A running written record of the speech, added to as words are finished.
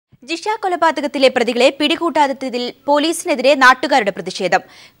Jisha കൊലപാതകത്തിലെ പ്രതികളെ പിടികൂടാത്തതിൽ പോലീസിനെതിരെ നാട്ടുകാരുടെ പ്രതിഷേധം.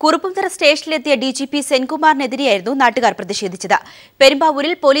 കുറുപ്പുംതറ സ്റ്റേഷനിലെത്തിയ DGP സെൻകുമാറിനെതിരെയായിരുന്നു നാട്ടുകാർ പ്രതിഷേധിച്ചത്.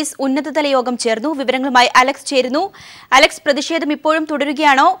 പെരുമ്പാവൂരിൽ പോലീസ് ഉന്നതതല യോഗം ചേർന്നു. വിവരങ്ങളുമായി അലക്സ് ചേരുന്നു. അലക്സ്, പ്രതിഷേധം ഇപ്പോഴും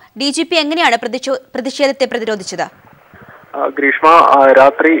തുടരുകയാണോ? DGP എങ്ങനെയാണ് പ്രതിഷേധത്തെ പ്രതിരോധിച്ചത്? ഗ്രീഷ്മ,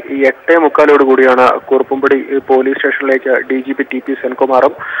 രാത്രി 8:45 കൂടിയാണ് കുറുപ്പുംപടി പോലീസ് സ്റ്റേഷനിലേക്ക് DGP TP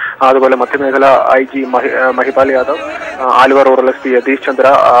സെൻകുമാറും അതുപോലെ മധ്യമേഖല IG Mahipal Yadav, Aluva rural SP Yathish Chandra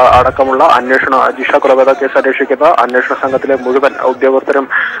അടക്കമുള്ള ജിഷ കൊലപാതക കേസ് അന്വേഷിക്കുന്ന അന്വേഷണ സംഘത്തിലെ മുഴുവൻ ഉദ്യോഗസ്ഥരും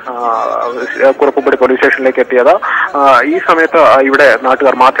കുറുപ്പുംപടി പോലീസ് സ്റ്റേഷനിലേക്ക് എത്തിയത്. ഈ സമയത്ത് ഇവിടെ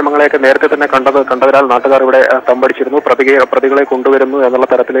നാട്ടുകാർ മാധ്യമങ്ങളെയൊക്കെ നേരത്തെ തന്നെ കണ്ടതിനാൽ നാട്ടുകാർ ഇവിടെ തമ്പടിച്ചിരുന്നു. പ്രതികളെ കൊണ്ടുവരുന്നു എന്നുള്ള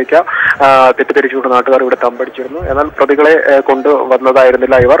തരത്തിലേക്ക് തെറ്റിദ്ധരിച്ചുകൊണ്ട് നാട്ടുകാർ ഇവിടെ തമ്പടിച്ചിരുന്നു. എന്നാൽ പ്രതികളെ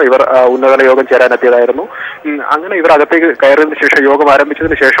കൊണ്ടുവന്നതായിരുന്നില്ല. ഇവർ ഉന്നതതല യോഗം ചേരാനെത്തിയതായിരുന്നു. അങ്ങനെ ഇവർ അകത്തേക്ക് കയറിയതിനു ശേഷം, യോഗം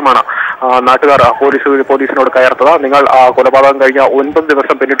ആരംഭിച്ചതിന് ശേഷമാണ് നാട്ടുകാർ പോലീസിനോട് കയർത്തത്. നിങ്ങൾ കൊലപാതകം കഴിഞ്ഞ 9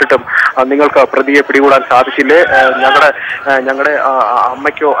 ദിവസം പിന്നിട്ടിട്ടും നിങ്ങൾക്ക് പ്രതിയെ പിടികൂടാൻ സാധിച്ചില്ലേ? ഞങ്ങളുടെ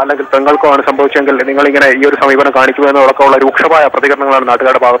അമ്മയ്ക്കോ അല്ലെങ്കിൽ പെങ്ങൾക്കോ ആണ് സംഭവിച്ചെങ്കിൽ നിങ്ങളിങ്ങനെ ഈ ഒരു സമീപനം കാണിക്കുമെന്നതടക്കമുള്ള രൂക്ഷമായ പ്രതികരണങ്ങളാണ്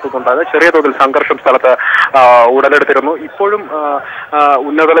നാട്ടുകാരുടെ ഭാഗത്തുനിന്നുണ്ടായത്. ചെറിയ തോതിൽ സംഘർഷം സ്ഥലത്ത് ഉടലെടുത്തിരുന്നു. ഇപ്പോഴും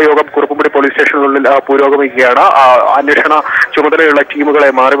ഉന്നതതല യോഗം കുറുപ്പുംപടി പോലീസ് സ്റ്റേഷനുകളിൽ പുരോഗമിക്കുകയാണ്. അന്വേഷണ ചുമതലയുള്ള ടീമുകളെ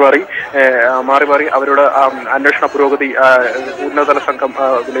മാറി മാറി അവരുടെ അന്വേഷണ പുരോഗതി ഉന്നതതല സംഘം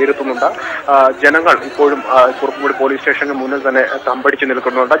വിലയിരുത്തുന്നുണ്ട്. ജനങ്ങൾ ഇപ്പോഴും കുറുപ്പുംപടി പോലീസ് സ്റ്റേഷന് മുന്നിൽ തന്നെ തമ്പടിച്ച്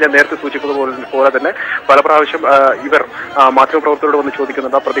നിൽക്കുന്നുണ്ട്. ഞാൻ നേരത്തെ സൂചിപ്പിച്ചതുപോലെ തന്നെ പല പ്രാവശ്യം ഇവർ മാധ്യമപ്രവർത്തകരോട് വന്ന്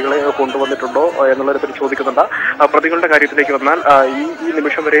ചോദിക്കുന്നുണ്ട്, പ്രതികളെ കൊണ്ടുവന്നിട്ടുണ്ടോ എന്നുള്ള തരത്തിൽ ചോദിക്കുന്നുണ്ട്. പ്രതികളുടെ കാര്യത്തിലേക്ക് വന്നാൽ ഈ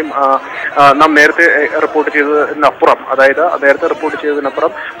നിമിഷം വരെയും നാം നേരത്തെ റിപ്പോർട്ട് ചെയ്തതിനപ്പുറം, അതായത് നേരത്തെ റിപ്പോർട്ട്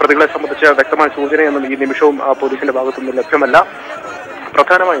ചെയ്തതിനപ്പുറം പ്രതികളെ സംബന്ധിച്ച വ്യക്തമായ സൂചനയൊന്നും ഈ നിമിഷവും പോലീസിന്റെ ഭാഗത്തുനിന്ന് ലഭ്യമല്ല.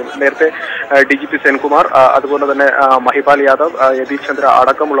 പ്രധാനമായും നേരത്തെ DGP സെൻകുമാർ, അതുപോലെ തന്നെ മഹിപാൽ യാദവ്, യതീഷ് ചന്ദ്ര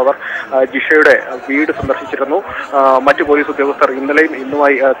അടക്കമുള്ളവർ ജിഷയുടെ വീട് സന്ദർശിച്ചിരുന്നു. മറ്റു പോലീസ് ഉദ്യോഗസ്ഥർ ഇന്നലെയും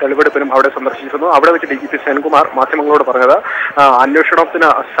ഇന്നുമായി തെളിവെടുപ്പിനും അവിടെ സന്ദർശിച്ചിരുന്നു. അവിടെ വെച്ച് DGP സെൻകുമാർ മാധ്യമങ്ങളോട് പറഞ്ഞത്, അന്വേഷണത്തിന്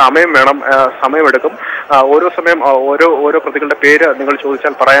സമയമെടുക്കും. ഓരോ പ്രതികളുടെ പേര് നിങ്ങൾ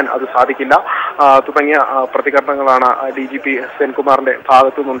ചോദിച്ചാൽ പറയാൻ അത് സാധിക്കില്ല തുടങ്ങിയ പ്രതികരണങ്ങളാണ് DGP സെൻകുമാറിന്റെ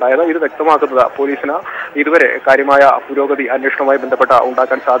ഭാഗത്തുനിന്നുണ്ടായത്. ഇത് വ്യക്തമാക്കുന്നത് പോലീസിന് ഇതുവരെ കാര്യമായ പുരോഗതി അന്വേഷണവുമായി ബന്ധപ്പെട്ട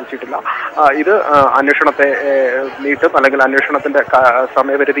ഉണ്ടാക്കാൻ സാധിച്ചിട്ടില്ല. ഇത് അന്വേഷണത്തെ നീട്ടും, അല്ലെങ്കിൽ അന്വേഷണത്തിന്റെ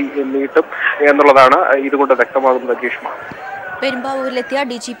സമയപരിധി നീട്ടും എന്നുള്ളതാണ് ഇതുകൊണ്ട് വ്യക്തമാകുന്നത്. ഗ്രീഷ്മ, പെരുമ്പാവൂരിലെത്തിയ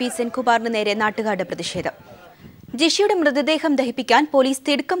DGP സെൻകുമാറിന് നേരെ നാട്ടുകാരുടെ പ്രതിഷേധം. ജിഷയുടെ മൃതദേഹം ദഹിപ്പിക്കാൻ പോലീസ്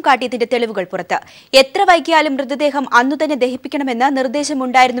തിടുക്കം കാട്ടിയതിന്റെ തെളിവുകൾ പുറത്ത്. എത്ര വൈകിയാലും മൃതദേഹം അന്നുതന്നെ ദഹിപ്പിക്കണമെന്ന്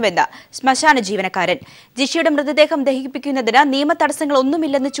നിർദ്ദേശമുണ്ടായിരുന്നുവെന്ന് ശ്മശാന ജീവനക്കാരൻ. ജിഷയുടെ മൃതദേഹം ദഹിപ്പിക്കുന്നതിന് നിയമ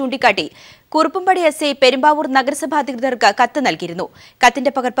തടസ്സങ്ങളൊന്നുമില്ലെന്ന് ചൂണ്ടിക്കാട്ടി കുറുപ്പുംപടി SI പെരുമ്പാവൂർ നഗരസഭാ അധികൃതർക്ക് കത്ത് നൽകിയിരുന്നു.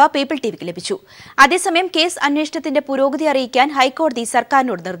 കത്തിന്റെ പകർപ്പ് പീപ്പിൾ TVക്ക് ലഭിച്ചു. അതേസമയം കേസ് അന്വേഷണത്തിന്റെ പുരോഗതി അറിയിക്കാൻ ഹൈക്കോടതി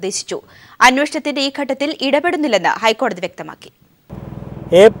സർക്കാരിനോട് നിർദ്ദേശിച്ചു. അന്വേഷണത്തിന്റെ ഈ ഘട്ടത്തിൽ ഇടപെടുന്നില്ലെന്ന് ഹൈക്കോടതി വ്യക്തമാക്കി.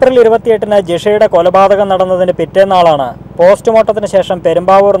 ഏപ്രിൽ 28-ന് ജിഷയുടെ കൊലപാതകം നടന്നതിന് പിറ്റേന്നാളാണ് പോസ്റ്റ്മോർട്ടത്തിന് ശേഷം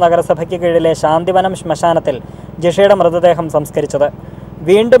പെരുമ്പാവൂർ നഗരസഭയ്ക്ക് കീഴിലെ ശാന്തിവനം ശ്മശാനത്തിൽ ജിഷയുടെ മൃതദേഹം സംസ്കരിച്ചത്.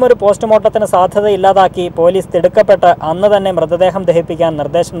 വീണ്ടും ഒരു പോസ്റ്റ്മോർട്ടത്തിന് സാധ്യതയില്ലാതാക്കി പോലീസ് തിടുക്കപ്പെട്ട് അന്ന് തന്നെ മൃതദേഹം ദഹിപ്പിക്കാൻ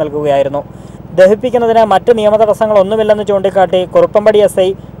നിർദ്ദേശം നൽകുകയായിരുന്നു. ദഹിപ്പിക്കുന്നതിന് മറ്റ് നിയമ തടസ്സങ്ങളൊന്നുമില്ലെന്ന് ചൂണ്ടിക്കാട്ടി കുറുപ്പംപടി SI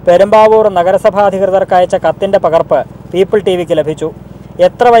പെരുമ്പാവൂർ നഗരസഭാ അധികൃതർക്ക് അയച്ച കത്തിന്റെ പകർപ്പ് പീപ്പിൾ TVക്ക് ലഭിച്ചു.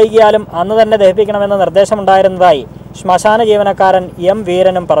 എത്ര വൈകിയാലും അന്ന് തന്നെ ദഹിപ്പിക്കണമെന്ന നിർദ്ദേശമുണ്ടായിരുന്നതായി ശ്മശാന ജീവനക്കാരൻ M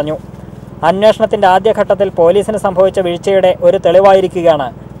വീരനും പറഞ്ഞു. അന്വേഷണത്തിന്റെ ആദ്യഘട്ടത്തിൽ പോലീസിന് സംഭവിച്ച വീഴ്ചയുടെ ഒരു തെളിവായിരിക്കുകയാണ്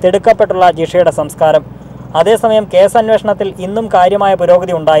തിടുക്കപ്പെട്ടുള്ള ജിഷയുടെ സംസ്കാരം. അതേസമയം കേസ് അന്വേഷണത്തിൽ ഇന്നും കാര്യമായ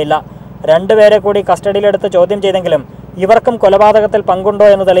പുരോഗതി ഉണ്ടായില്ല. 2 പേരെ കൂടി കസ്റ്റഡിയിലെടുത്ത് ചോദ്യം ചെയ്തെങ്കിലും ഇവർക്കും കൊലപാതകത്തിൽ പങ്കുണ്ടോ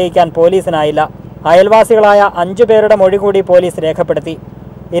എന്ന് തെളിയിക്കാൻ പോലീസിനായില്ല. അയൽവാസികളായ 5 പേരുടെ മൊഴി കൂടി പോലീസ് രേഖപ്പെടുത്തി.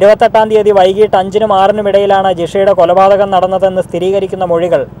 28-ാം തീയതി വൈകിട്ട് 5-നും 6-നും ഇടയിലാണ് ജിഷയുടെ കൊലപാതകം നടന്നതെന്ന് സ്ഥിരീകരിക്കുന്ന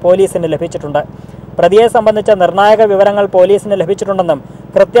മൊഴികൾ പോലീസിന് ലഭിച്ചിട്ടുണ്ട്. പ്രതിയെ സംബന്ധിച്ച നിർണായക വിവരങ്ങൾ പോലീസിന് ലഭിച്ചിട്ടുണ്ടെന്നും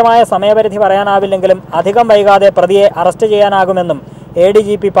കൃത്യമായ സമയപരിധി പറയാനാവില്ലെങ്കിലും അധികം വൈകാതെ പ്രതിയെ അറസ്റ്റ് ചെയ്യാനാകുമെന്നും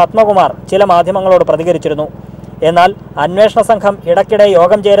ADGP പത്മകുമാർ ചില മാധ്യമങ്ങളോട് പ്രതികരിച്ചിരുന്നു. എന്നാൽ അന്വേഷണ സംഘം ഇടയ്ക്കിടെ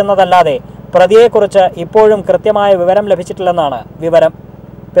യോഗം ചേരുന്നതല്ലാതെ പ്രതിയെക്കുറിച്ച് ഇപ്പോഴും കൃത്യമായ വിവരം ലഭിച്ചിട്ടില്ലെന്നാണ് വിവരം.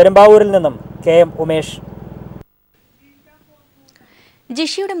 പെരുമ്പാവൂരിൽ നിന്നും KM ഉമേഷ്.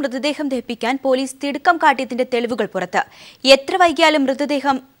 ജിഷയുടെ മൃതദേഹം ദഹിപ്പിക്കാൻ പോലീസ് തിടുക്കം കാട്ടിയതിന്റെ തെളിവുകൾ പുറത്ത്. എത്ര വൈകിയാലും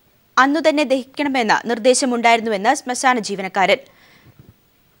മൃതദേഹം അന്നുതന്നെ ദഹിക്കണമെന്ന് നിർദ്ദേശമുണ്ടായിരുന്നുവെന്ന് ശ്മശാന ജീവനക്കാരൻ.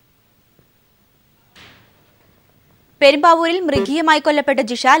 പെരുമ്പാവൂരിൽ മൃഗീയമായി കൊല്ലപ്പെട്ട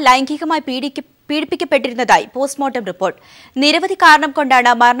ജിഷ ലൈംഗികമായി പീഡിപ്പിക്കപ്പെട്ടിരുന്നതായി പോസ്റ്റ്മോർട്ടം റിപ്പോർട്ട്. നിരവധി കാരണം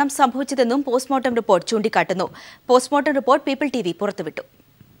കൊണ്ടാണ് മരണം സംഭവിച്ചതെന്നും പോസ്റ്റ്മോർട്ടം റിപ്പോർട്ട് ചൂണ്ടിക്കാട്ടുന്നു. പോസ്റ്റ്മോർട്ടം റിപ്പോർട്ട് പീപ്പിൾ TV പുറത്തുവിട്ടു.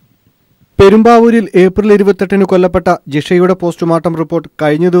 പെരുമ്പാവൂരിൽ ഏപ്രിൽ 28-ന് കൊല്ലപ്പെട്ട ജിഷയുടെ പോസ്റ്റ്മോർട്ടം റിപ്പോർട്ട്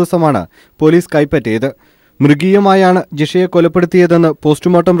കഴിഞ്ഞ ദിവസമാണ് പോലീസ് കൈപ്പറ്റിയത്. മൃഗീയമായാണ് ജിഷയെ കൊലപ്പെടുത്തിയതെന്ന്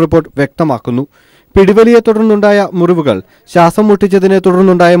പോസ്റ്റ്മോർട്ടം റിപ്പോർട്ട് വ്യക്തമാക്കുന്നു. പിടിവലിയെ തുടർന്നുണ്ടായ മുറിവുകൾ, ശ്വാസം മുട്ടിച്ചതിനെ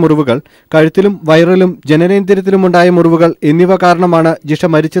തുടർന്നുണ്ടായ മുറിവുകൾ, കഴുത്തിലും വയറിലും ജനനേന്ദ്രിയത്തിലുമുണ്ടായ മുറിവുകൾ എന്നിവ കാരണമാണ് ജിഷ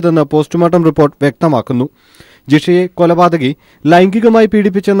മരിച്ചതെന്ന് പോസ്റ്റ്മോർട്ടം റിപ്പോർട്ട് വ്യക്തമാക്കുന്നു. ജിഷയെ കൊലപാതകി ലൈംഗികമായി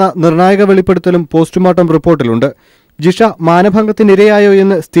പീഡിപ്പിച്ചെന്ന നിർണായക വെളിപ്പെടുത്തലും പോസ്റ്റ്മോർട്ടം റിപ്പോർട്ടിലുണ്ട്. ജിഷ മാനഭംഗത്തിനിരയായോ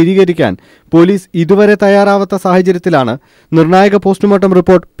എന്ന് സ്ഥിരീകരിക്കാൻ പോലീസ് ഇതുവരെ തയ്യാറാവാത്ത സാഹചര്യത്തിലാണ് നിർണായക പോസ്റ്റ്മോർട്ടം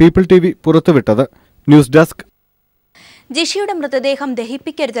റിപ്പോർട്ട് പീപ്പിൾ TV പുറത്തുവിട്ടത്. News desk. ജിഷയുടെ മൃതദേഹം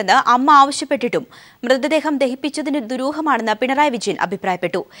ദഹിപ്പിക്കരുതെന്ന് അമ്മ ആവശ്യപ്പെട്ടിട്ടും മൃതദേഹം ദഹിപ്പിച്ചതിന് ദുരൂഹമാണെന്ന് പിണറായി വിജയൻ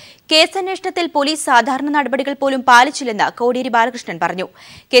അഭിപ്രായപ്പെട്ടു. കേസന്വേഷണത്തിൽ പോലീസ് സാധാരണ നടപടികൾ പോലും പാലിച്ചില്ലെന്ന് കോടിയേരി ബാലകൃഷ്ണൻ പറഞ്ഞു.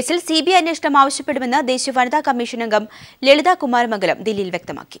 കേസിൽ CBI അന്വേഷണം ആവശ്യപ്പെടുമെന്ന് ദേശീയ വനിതാ കമ്മീഷൻ അംഗം ലളിത കുമാരമംഗലം ദില്ലിയിൽ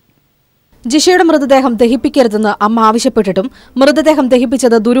വ്യക്തമാക്കി. ജിഷയുടെ മൃതദേഹം ദഹിപ്പിക്കരുതെന്ന് അമ്മ ആവശ്യപ്പെട്ടിട്ടും മൃതദേഹം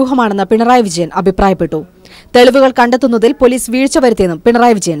ദഹിപ്പിച്ചത് ദുരൂഹമാണെന്ന് പിണറായി വിജയൻ അഭിപ്രായപ്പെട്ടു. തെളിവുകൾ കണ്ടെത്തുന്നതിൽ പോലീസ് വീഴ്ച വരുത്തിയെന്നും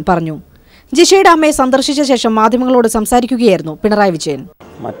പിണറായി വിജയൻ പറഞ്ഞു. ജിഷയുടെ അമ്മയെ സന്ദർശിച്ച ശേഷം മാധ്യമങ്ങളോട് സംസാരിക്കുകയായിരുന്നു പിണറായി വിജയൻ.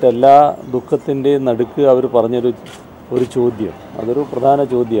 മറ്റെല്ലാ ദുഃഖത്തിൻ്റെയും നടുക്ക് അവർ പറഞ്ഞൊരു ചോദ്യം, അതൊരു പ്രധാന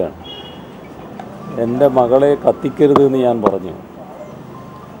ചോദ്യമാണ്. എൻ്റെ മകളെ കത്തിക്കരുത് എന്ന് ഞാൻ പറഞ്ഞു,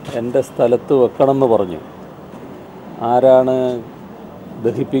 എൻ്റെ സ്ഥലത്ത് വെക്കണമെന്ന് പറഞ്ഞു. ആരാണ്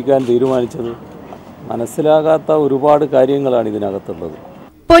ദഹിപ്പിക്കാൻ തീരുമാനിച്ചത്? മനസ്സിലാകാത്ത ഒരുപാട് കാര്യങ്ങളാണ് ഇതിനകത്തുള്ളത്.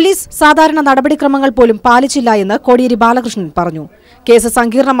 പോലീസ് സാധാരണ നടപടിക്രമങ്ങൾ പോലും പാലിച്ചില്ല എന്ന് കോടിയേരി ബാലകൃഷ്ണൻ പറഞ്ഞു. കേസ്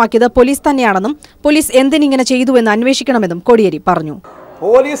സങ്കീർണമാക്കിയത് പോലീസ് തന്നെയാണെന്നും പോലീസ് എന്തിനിങ്ങനെ ചെയ്തുവെന്ന് അന്വേഷിക്കണമെന്നും കോടിയേരി പറഞ്ഞു.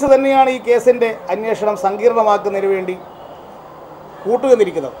 പോലീസ് തന്നെയാണ് ഈ കേസിന്റെ അന്വേഷണം സങ്കീർണമാക്കുന്നതിന് വേണ്ടി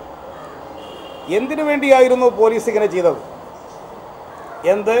കൂട്ടുനിന്നിരിക്കുന്നത്. എന്തിനു വേണ്ടിയായിരുന്നു പോലീസ് ഇങ്ങനെ ചെയ്തത്?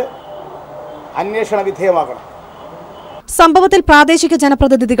 എന്ത് അന്വേഷണ വിധേയമാക്കണം. സംഭവത്തിൽ പ്രാദേശിക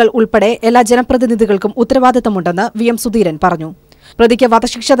ജനപ്രതിനിധികൾ ഉൾപ്പെടെ എല്ലാ ജനപ്രതിനിധികൾക്കും ഉത്തരവാദിത്തമുണ്ടെന്ന് VM സുധീരൻ പറഞ്ഞു. പ്രതിക്ക്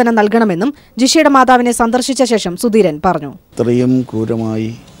വധശിക്ഷ തന്നെ നൽകണമെന്നും ജിഷയുടെ മാതാവിനെ സന്ദർശിച്ച ശേഷം സുധീരൻ പറഞ്ഞു. ഇത്രയും ക്രൂരമായി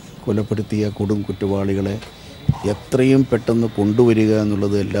കൊലപ്പെടുത്തിയ കൊടും കുറ്റവാളികളെ എത്രയും പെട്ടെന്ന് കൊണ്ടുവരിക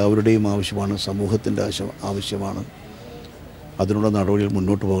എന്നുള്ളത് എല്ലാവരുടെയും ആവശ്യമാണ്, സമൂഹത്തിൻ്റെ ആവശ്യമാണ്. അതിനുള്ള നടപടികൾ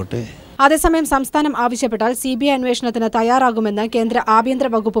മുന്നോട്ട് പോകട്ടെ. അതേസമയം സംസ്ഥാനം ആവശ്യപ്പെട്ടാൽ CBI അന്വേഷണത്തിന് തയ്യാറാകുമെന്ന് കേന്ദ്ര ആഭ്യന്തര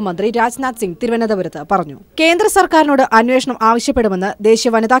വകുപ്പ് മന്ത്രി രാജ്നാഥ് സിംഗ് തിരുവനന്തപുരത്ത് പറഞ്ഞു. കേന്ദ്ര സർക്കാരിനോട് അന്വേഷണം ആവശ്യപ്പെടുമെന്ന്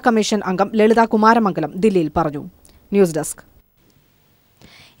ദേശീയ വനിതാ കമ്മീഷൻ അംഗം ലളിത കുമാരമംഗലം ദില്ലിയിൽ പറഞ്ഞു. News desk.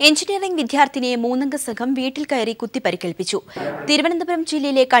 എഞ്ചിനീയറിംഗ് വിദ്യാർത്ഥിനിയെ 3-അംഗ സംഘം വീട്ടിൽ കയറി കുത്തിപ്പരിക്കേൽപ്പിച്ചു. തിരുവനന്തപുരം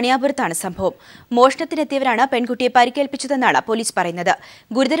ജില്ലയിലെ കണിയാപുരത്താണ് സംഭവം. മോഷണത്തിനെത്തിയവരാണ് പെൺകുട്ടിയെ പരിക്കേൽപ്പിച്ചതെന്നാണ് പോലീസ് പറയുന്നത്.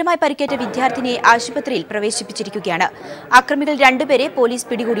 ഗുരുതരമായി പരിക്കേറ്റ വിദ്യാർത്ഥിനിയെ ആശുപത്രിയിൽ പ്രവേശിപ്പിച്ചിരിക്കുകയാണ്. അക്രമികൾ 2 പേരെ പോലീസ്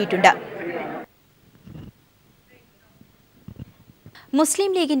പിടികൂടിയിട്ടുണ്ട്. മുസ്ലിം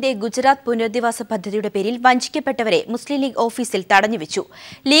ലീഗിന്റെ ഗുജറാത്ത് പുനരധിവാസ പദ്ധതിയുടെ പേരിൽ വഞ്ചിക്കപ്പെട്ടവരെ മുസ്ലിം ലീഗ് ഓഫീസിൽ തടഞ്ഞുവെച്ചു.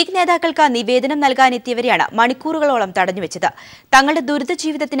 ലീഗ് നേതാക്കൾക്ക് നിവേദനം നൽകാനെത്തിയവരെയാണ് മണിക്കൂറുകളോളം തടഞ്ഞുവെച്ചത്. തങ്ങളുടെ ദുരിത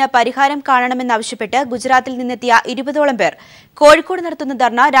ജീവിതത്തിന് പരിഹാരം കാണണമെന്നാവശ്യപ്പെട്ട് ഗുജറാത്തിൽ നിന്നെത്തിയ 20ഓളം പേർ കോഴിക്കോട് നടത്തുന്ന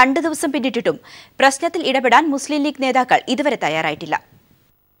ധർണ 2 ദിവസം പിന്നിട്ടിട്ടും പ്രശ്നത്തിൽ ഇടപെടാൻ മുസ്ലിം ലീഗ് നേതാക്കൾ ഇതുവരെ തയ്യാറായിട്ടില്ല.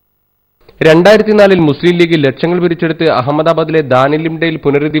 2004-ൽ മുസ്ലിം ലീഗ് ലക്ഷങ്ങൾ പിരിച്ചെടുത്ത് അഹമ്മദാബാദിലെ ദാനിലിംഡയിൽ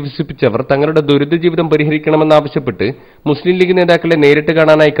പുനരധിവസിപ്പിച്ചവർ തങ്ങളുടെ ദുരിത ജീവിതം പരിഹരിക്കണമെന്നാവശ്യപ്പെട്ട് മുസ്ലിം ലീഗ് നേതാക്കളെ നേരിട്ട്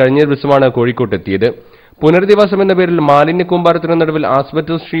കാണാനായി കഴിഞ്ഞ ദിവസമാണ് കോഴിക്കോട്ടെത്തിയത്. പുനരധിവാസം എന്ന പേരിൽ മാലിന്യ കൂമ്പാരത്തിനു നടുവിൽ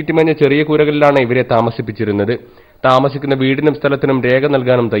ആസ്ബറ്റോസ് ഷീറ്റ് മേഞ്ഞ ചെറിയ കൂരകളിലാണ് ഇവരെ താമസിപ്പിച്ചിരുന്നത്. താമസിക്കുന്ന വീടിനും സ്ഥലത്തിനും രേഖ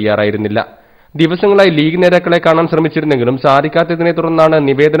നൽകാനും തയ്യാറായിരുന്നില്ല. ദിവസങ്ങളായി ലീഗ് നേതാക്കളെ കാണാൻ ശ്രമിച്ചിരുന്നെങ്കിലും സാധിക്കാത്തതിനെ തുടർന്നാണ്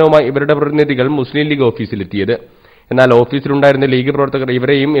നിവേദനവുമായി ഇവരുടെ പ്രതിനിധികൾ മുസ്ലിം ലീഗ് ഓഫീസിലെത്തിയത്. എന്നാൽ ഓഫീസിലുണ്ടായിരുന്ന ലീഗ് പ്രവർത്തകർ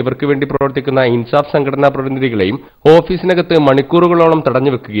ഇവരെയും ഇവർക്ക് വേണ്ടി പ്രവർത്തിക്കുന്ന ഇൻസാഫ് സംഘടനാ പ്രതിനിധികളെയും ഓഫീസിനകത്ത് മണിക്കൂറുകളോളം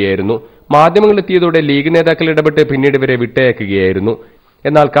തടഞ്ഞുവെക്കുകയായിരുന്നു. മാധ്യമങ്ങളെത്തിയതോടെ ലീഗ് നേതാക്കൾ ഇടപെട്ട് പിന്നീട് ഇവരെ വിട്ടയക്കുകയായിരുന്നു.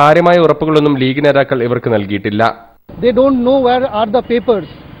 എന്നാൽ കാര്യമായ ഉറപ്പുകളൊന്നും ലീഗ് നേതാക്കൾ ഇവർക്ക് നൽകിയിട്ടില്ല. They don't know where are the papers.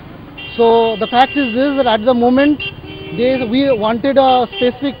 So the fact is this, that at the moment we wanted a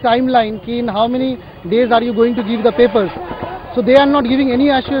specific timeline in how many days are you going to give the papers. So they are not giving any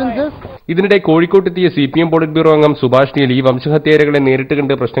assurances. ഇതിനിടെ കോഴിക്കോട്ടെത്തിയ CPM polit bureau അംഗം Subhash Neil ഈ വംശഹത്യയിരകളെ നേരിട്ട്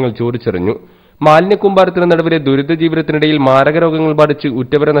കണ്ട് പ്രശ്നങ്ങൾ ചോദിച്ചറിഞ്ഞു. മാലിന്യക്കൂമ്പാരത്തിന് നടുവിലെ ദുരിത ജീവിതത്തിനിടയിൽ മാരക രോഗങ്ങൾ ബാധിച്ച്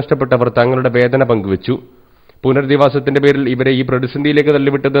ഉറ്റവരെ നഷ്ടപ്പെട്ടവർ തങ്ങളുടെ വേദന പങ്കുവച്ചു. പുനരധിവാസത്തിന്റെ പേരിൽ ഇവരെ ഈ പ്രതിസന്ധിയിലേക്ക്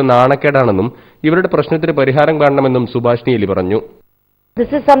തള്ളിവിട്ടത് നാണക്കേടാണെന്നും ഇവരുടെ പ്രശ്നത്തിന് പരിഹാരം കാണണമെന്നും സുഭാഷ് നീൽ പറഞ്ഞു.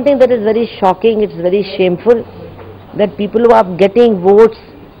 This is something that is very shocking. It's very shameful that people who are getting votes,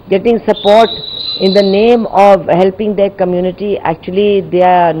 getting support in the name of helping their community, actually they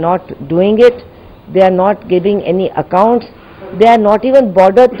are not doing it. They are not giving any accounts. They are not even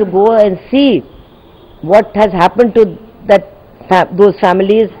bothered to go and see what has happened to those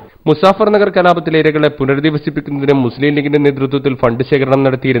families. Muzaffar Nagar കലാപത്തിലെ ഇരകളെ പുനരധിവസിപ്പിക്കുന്നതിനും മുസ്ലിം ലീഗിന്റെ നേതൃത്വത്തിൽ fund ശേഖരണം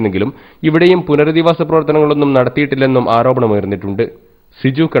നടത്തിയിരുന്നെങ്കിലും ഇവിടെയും പുനരധിവാസ പ്രവർത്തനങ്ങളൊന്നും നടത്തിയിട്ടില്ലെന്നും ആരോപണമുയർന്നിട്ടുണ്ട്.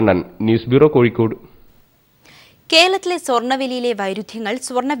 Siju Kannan, news bureau, Kozhikode. കേരളത്തിലെ സ്വർണ്ണവിലയിലെ വൈരുദ്ധ്യങ്ങൾ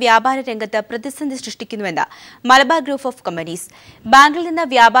സ്വർണ്ണ വ്യാപാര രംഗത്ത് പ്രതിസന്ധി സൃഷ്ടിക്കുന്നുവെന്ന് മലബാർ ഗ്രൂപ്പ് ഓഫ് കമ്പനീസ്. ബാങ്കിൽ നിന്ന്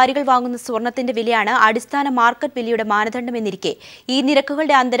വ്യാപാരികൾ വാങ്ങുന്ന സ്വർണ്ണത്തിന്റെ വിലയാണ് അടിസ്ഥാന മാർക്കറ്റ് വിലയുടെ മാനദണ്ഡമെന്നിരിക്കെ ഈ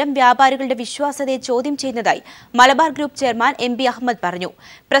നിരക്കുകളുടെ അന്തരം വ്യാപാരികളുടെ വിശ്വാസ്യതയെ ചോദ്യം ചെയ്യുന്നതായി Malabar group chairman MP. Ahmed പറഞ്ഞു.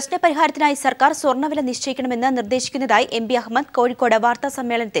 പ്രശ്നപരിഹാരത്തിനായി സർക്കാർ സ്വർണ്ണവില നിശ്ചയിക്കണമെന്ന് നിർദ്ദേശിക്കുന്നതായി എം.പി. അഹമ്മദ് കോഴിക്കോട്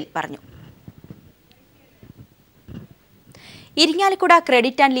വാർത്താസമ്മേളനത്തിൽ പറഞ്ഞു. ഇരിങ്ങാലക്കുട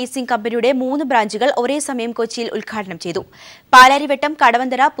ക്രെഡിറ്റ് ആൻഡ് ലീസിംഗ് കമ്പനിയുടെ 3 ബ്രാഞ്ചുകൾ ഒരേ സമയം കൊച്ചിയിൽ ഉദ്ഘാടനം ചെയ്തു. പാലാരിവട്ടം,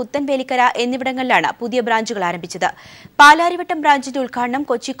 കടവന്തറ, പുത്തൻവേലിക്കര എന്നിവിടങ്ങളിലാണ് പുതിയ ബ്രാഞ്ചുകൾ ആരംഭിച്ചത്. പാലാരിവട്ടം ബ്രാഞ്ചിന്റെ ഉദ്ഘാടനം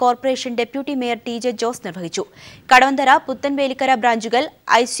Kochi corporation deputy mayor TJ. Jose നിർവഹിച്ചു. കടവന്തറ, പുത്തൻവേലിക്കര ബ്രാഞ്ചുകൾ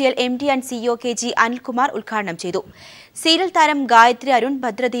ICL MD and CEO KG Anilkumar ഉദ്ഘാടനം ചെയ്തു. സീരിയൽ താരം ഗായത്രി അരുൺ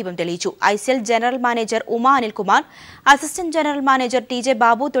ഭദ്രദീപം തെളിയിച്ചു. ICL general manager Uma Anilkumar, assistant general manager T.J.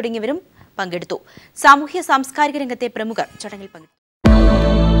 Babu തുടങ്ങിയവരും പങ്കെടുത്തു. സാമൂഹ്യ സാംസ്കാരിക രംഗത്തെ പ്രമുഖർ ചടങ്ങിൽ പങ്കെടുത്തു.